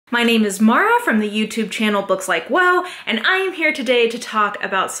My name is Mara from the YouTube channel Bookslikewhoa, and I am here today to talk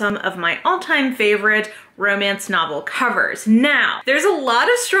about some of my all-time favorite romance novel covers. Now, there's a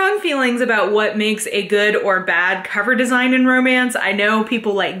lot of strong feelings about what makes a good or bad cover design in romance. I know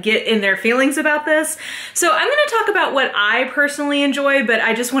people get in their feelings about this. So I'm gonna talk about what I personally enjoy, but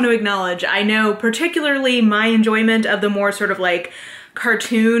I just want to acknowledge, I know particularly my enjoyment of the more sort of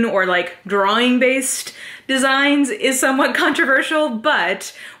cartoon or drawing based designs is somewhat controversial,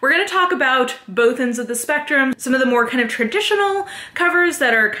 but we're going to talk about both ends of the spectrum. Some of the more kind of traditional covers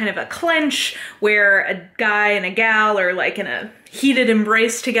that are kind of a clench where a guy and a gal are in a heated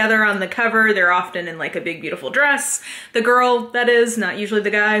embrace together on the cover. They're often in a big beautiful dress. The girl, that is, not usually the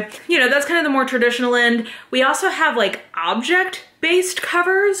guy. You know, that's kind of the more traditional end. We also have object-based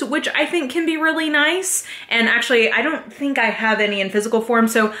covers, which I think can be really nice. And actually, I don't think I have any in physical form,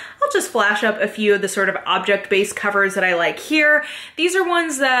 so I'll just flash up a few of the sort of object-based covers that I like here. These are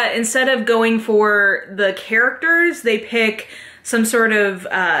ones that instead of going for the characters, they pick some sort of,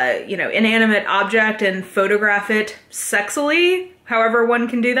 inanimate object and photograph it sexily, however one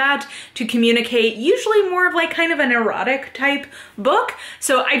can do that, to communicate usually more of kind of an erotic type book.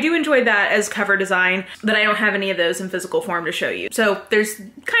 So I do enjoy that as cover design, but I don't have any of those in physical form to show you. So there's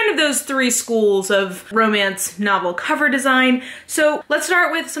kind of those three schools of romance novel cover design. So let's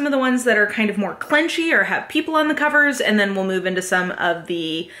start with some of the ones that are kind of more clenchy or have people on the covers, and then we'll move into some of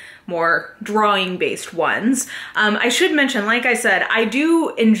the more drawing-based ones. I should mention, like I said, I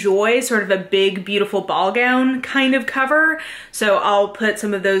do enjoy sort of a big, beautiful ball gown kind of cover, so I'll put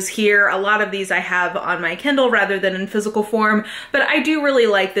some of those here. A lot of these I have on my Kindle rather than in physical form, but I do really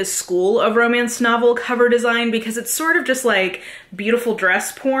like this school of romance novel cover design because it's sort of just beautiful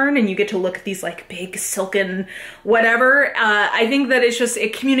dress porn, and you get to look at these big silken whatever. I think that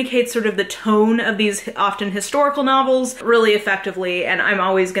it communicates sort of the tone of these often historical novels really effectively, and I'm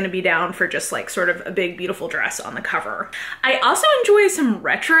always going to be down for just sort of a big beautiful dress on the cover. I also enjoy some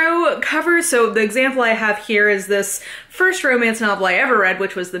retro covers. So the example I have here is this first romance novel I ever read,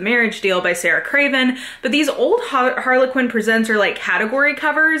 which was The Marriage Deal by Sarah Craven. But these old Harlequin Presents are category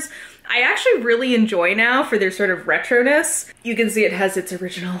covers. I actually really enjoy now for their sort of retroness. You can see it has its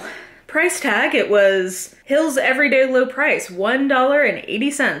original price tag. It was Hill's Everyday Low Price,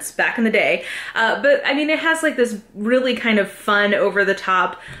 $1.80 back in the day. But I mean, it has this really kind of fun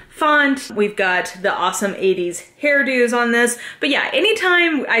over-the-top font. We've got the awesome 80s hairdos on this. But yeah,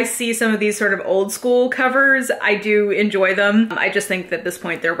 anytime I see some of these sort of old school covers, I do enjoy them. I just think that at this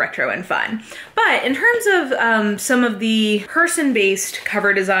point they're retro and fun. But in terms of some of the person-based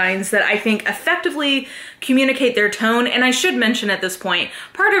cover designs that I think effectively communicate their tone, and I should mention at this point,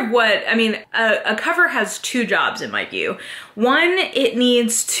 part of what, a cover has two jobs in my view. One, it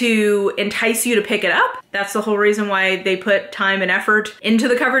needs to entice you to pick it up. That's the whole reason why they put time and effort into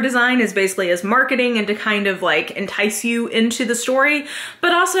the cover design, is basically as marketing and to kind of entice you into the story.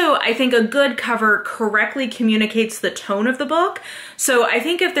 But also, I think a good cover correctly communicates the tone of the book. So I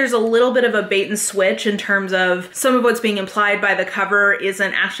think if there's a little bit of a bait and switch in terms of some of what's being implied by the cover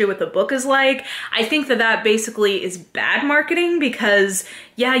isn't actually what the book is like, I think that that basically is bad marketing, because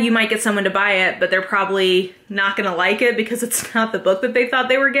yeah, you might get someone to buy it, but they're probably not gonna like it because it's not the book that they thought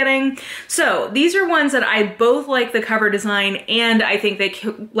they were getting. So these are ones that I both like the cover design, and I think they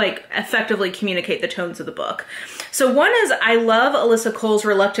effectively communicate the tones of the book. So one is, I love Alyssa Cole's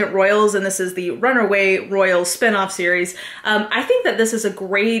Reluctant Royals, and this is the Runaway Royals spinoff series. I think that this is a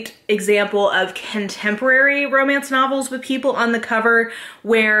great example of contemporary romance novels with people on the cover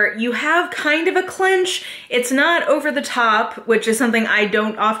where you have kind of a clinch. It's not over the top, which is something I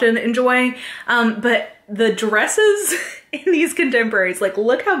don't often enjoy, but the dresses in these contemporaries,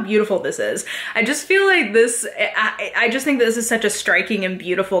 look how beautiful this is. I just feel like this, I just think this is such a striking and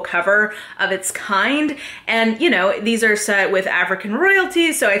beautiful cover of its kind. And, these are set with African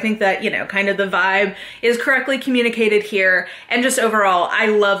royalty, so I think that, kind of the vibe is correctly communicated here. And just overall, I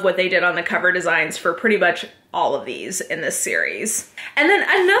love what they did on the cover designs for pretty much all of these in this series. And then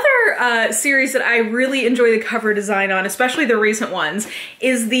another series that I really enjoy the cover design on, especially the recent ones,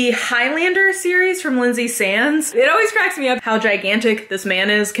 is the Highlander series from Lindsay Sands. It always cracks me up how gigantic this man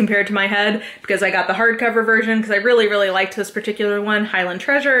is compared to my head, because I got the hardcover version because I really, really liked this particular one, Highland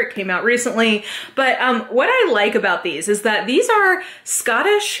Treasure. It came out recently. But what I like about these is that these are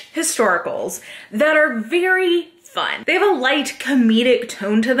Scottish historicals that are very fun. They have a light comedic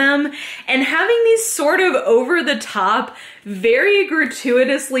tone to them, and having these sort of over the top, very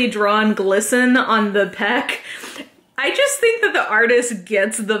gratuitously drawn glisten on the peck, I just think that the artist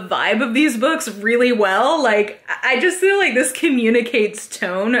gets the vibe of these books really well. Like, I just feel like this communicates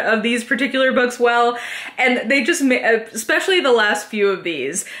tone of these particular books well. And they just, especially the last few of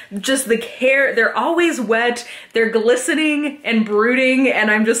these, just the care, they're always wet, they're glistening and brooding.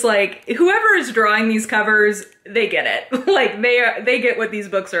 And I'm just like, whoever is drawing these covers, they get it. Like, they get what these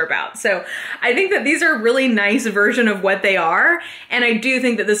books are about. So I think that these are a really nice version of what they are. And I do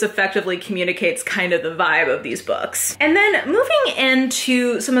think that this effectively communicates kind of the vibe of these books. And then moving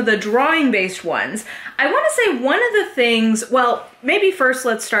into some of the drawing-based ones, I want to say one of the things, well, maybe first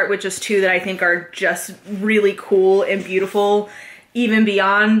let's start with just two that I think are just really cool and beautiful, even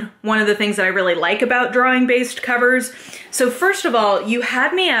beyond one of the things that I really like about drawing-based covers. So first of all, You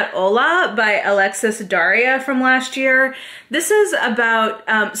Had Me at Hola by Alexis Daria from last year. This is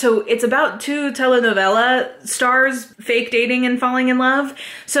about, so it's about two telenovela stars fake dating and falling in love.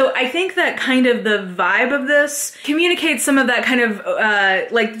 So I think that kind of the vibe of this communicates some of that kind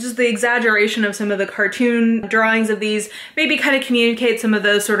of, like just the exaggeration of some of the cartoon drawings of these, maybe kind of communicate some of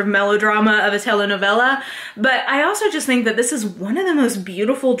the sort of melodrama of a telenovela. But I also just think that this is one of the most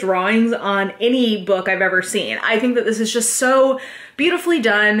beautiful drawings on any book I've ever seen. I think that this is just so beautifully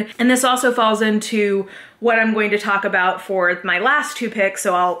done. And this also falls into what I'm going to talk about for my last two picks,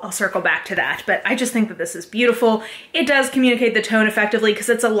 so I'll circle back to that. But I just think that this is beautiful. It does communicate the tone effectively because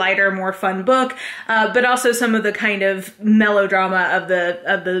it's a lighter, more fun book, but also some of the kind of melodrama of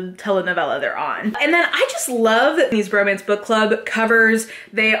the telenovela they're on. And then I just love these Romance Book Club covers.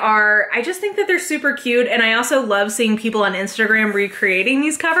 I just think that they're super cute, and I also love seeing people on Instagram recreating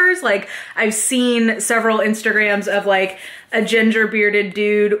these covers. Like, I've seen several Instagrams of like a ginger bearded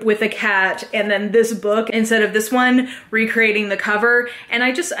dude with a cat, and then this book instead of this one recreating the cover. And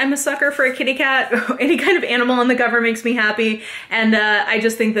I'm a sucker for a kitty cat. Any kind of animal on the cover makes me happy. And I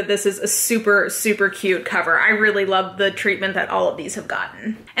just think that this is a super, super cute cover. I really love the treatment that all of these have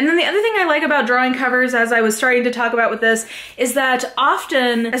gotten. And then the other thing I like about drawing covers, as I was starting to talk about with this, is that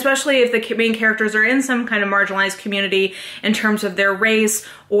often, especially if the main characters are in some kind of marginalized community in terms of their race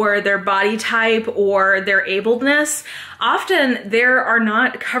or their body type or their ableness, often there are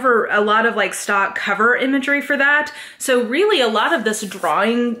not a lot of like stock cover imagery for that. So really a lot of this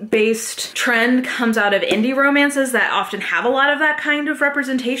drawing based trend comes out of indie romances that often have a lot of that kind of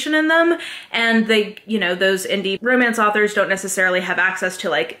representation in them. And they, those indie romance authors don't necessarily have access to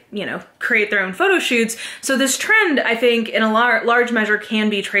like, create their own photo shoots. So this trend, I think, in a large measure can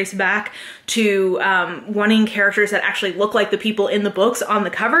be traced back to wanting characters that actually look like the people in the books on the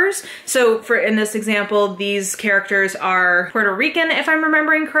covers. So in this example, these characters are Puerto Rican, if I'm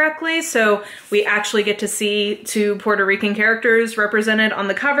remembering correctly. So we actually get to see two Puerto Rican characters represented on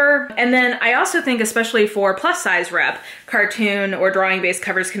the cover. And then I also think, especially for plus size rep, cartoon or drawing based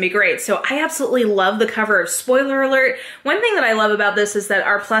covers can be great. So I absolutely love the cover of Spoiler Alert. One thing that I love about this is that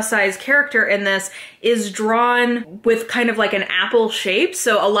our plus size character in this is drawn with kind of like an apple shape.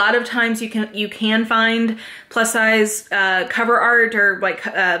 So a lot of times you can find plus size cover art or like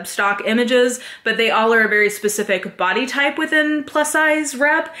stock images, but they all are a very specific body type within plus size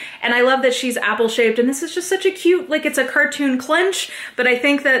rep. And I love that she's apple shaped, and this is just such a cute, like it's a cartoon clench, but I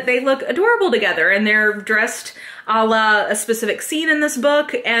think that they look adorable together and they're dressed a la a specific scene in this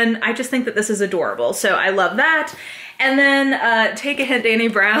book. And I just think that this is adorable. So I love that. And then Take a Hint, Danny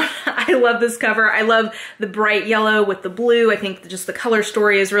Brown. I love this cover. I love the bright yellow with the blue. I think just the color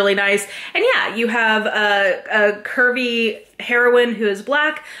story is really nice. And yeah, you have a curvy heroine who is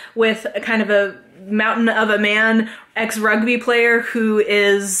black with a kind of a mountain of a man, ex-rugby player who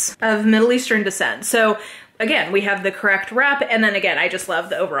is of Middle Eastern descent. So again, we have the correct rep, and then again, I just love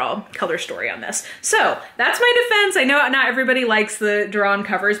the overall color story on this. So that's my defense. I know not everybody likes the drawn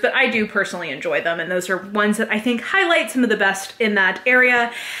covers, but I do personally enjoy them, and those are ones that I think highlight some of the best in that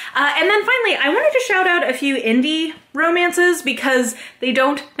area. And then finally, I wanted to shout out a few indie romances because they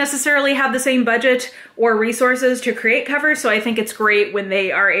don't necessarily have the same budget or resources to create covers, so I think it's great when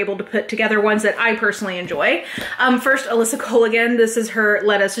they are able to put together ones that I personally enjoy. First, Alyssa Colligan. This is her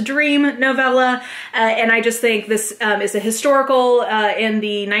Let Us Dream novella, and I just think this is a historical in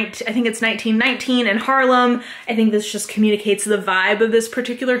the, I think it's 1919 in Harlem. I think this just communicates the vibe of this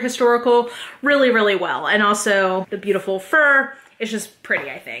particular historical really, really well. And also the beautiful fur. It's just pretty,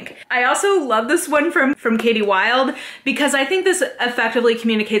 I think. I also love this one from Katie Wilde because I think this effectively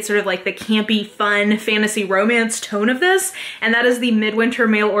communicates sort of like the campy, fun, fantasy romance tone of this, and that is the Midwinter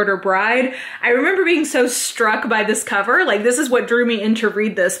Mail Order Bride. I remember being so struck by this cover. Like, this is what drew me in to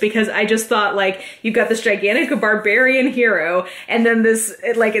read this because I just thought, like, you've got this gigantic barbarian hero, and then this,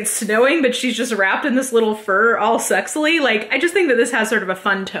 like, it's snowing, but she's just wrapped in this little fur all sexily. Like, I just think that this has sort of a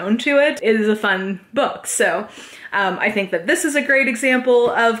fun tone to it. It is a fun book, so I think that this is a great example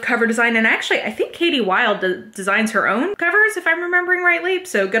of cover design, and actually I think Katie Wilde designs her own covers, if I'm remembering rightly,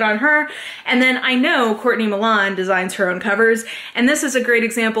 so good on her. And then I know Courtney Milan designs her own covers, and this is a great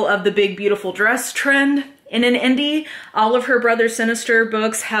example of the big beautiful dress trend in an indie. All of her Brother Sinister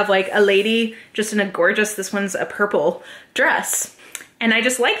books have like a lady just in a gorgeous, this one's a purple dress. And I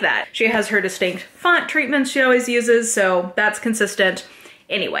just like that. She has her distinct font treatments she always uses, so that's consistent.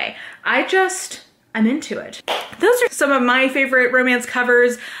 Anyway, I'm into it. Those are some of my favorite romance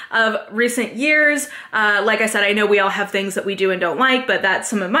covers of recent years. Like I said, I know we all have things that we do and don't like, but that's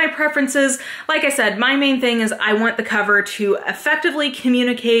some of my preferences. Like I said, my main thing is I want the cover to effectively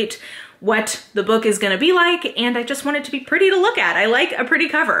communicate what the book is gonna be like, and I just want it to be pretty to look at. I like a pretty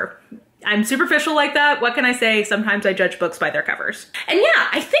cover. I'm superficial like that. What can I say? Sometimes I judge books by their covers. And yeah,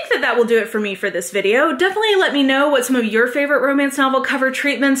 I think that will do it for me for this video. Definitely let me know what some of your favorite romance novel cover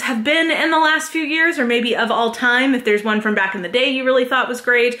treatments have been in the last few years, or maybe of all time. If there's one from back in the day you really thought was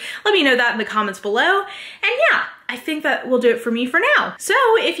great, let me know that in the comments below. And yeah, I think that will do it for me for now. So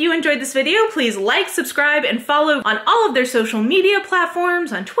if you enjoyed this video, please like, subscribe, and follow on all of their social media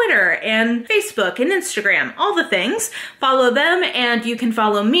platforms, on Twitter and Facebook and Instagram, all the things. Follow them, and you can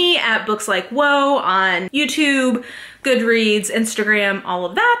follow me at Bookslikewhoa on YouTube, Goodreads, Instagram, all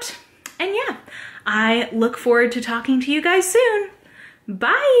of that. And yeah, I look forward to talking to you guys soon.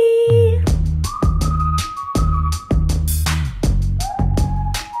 Bye!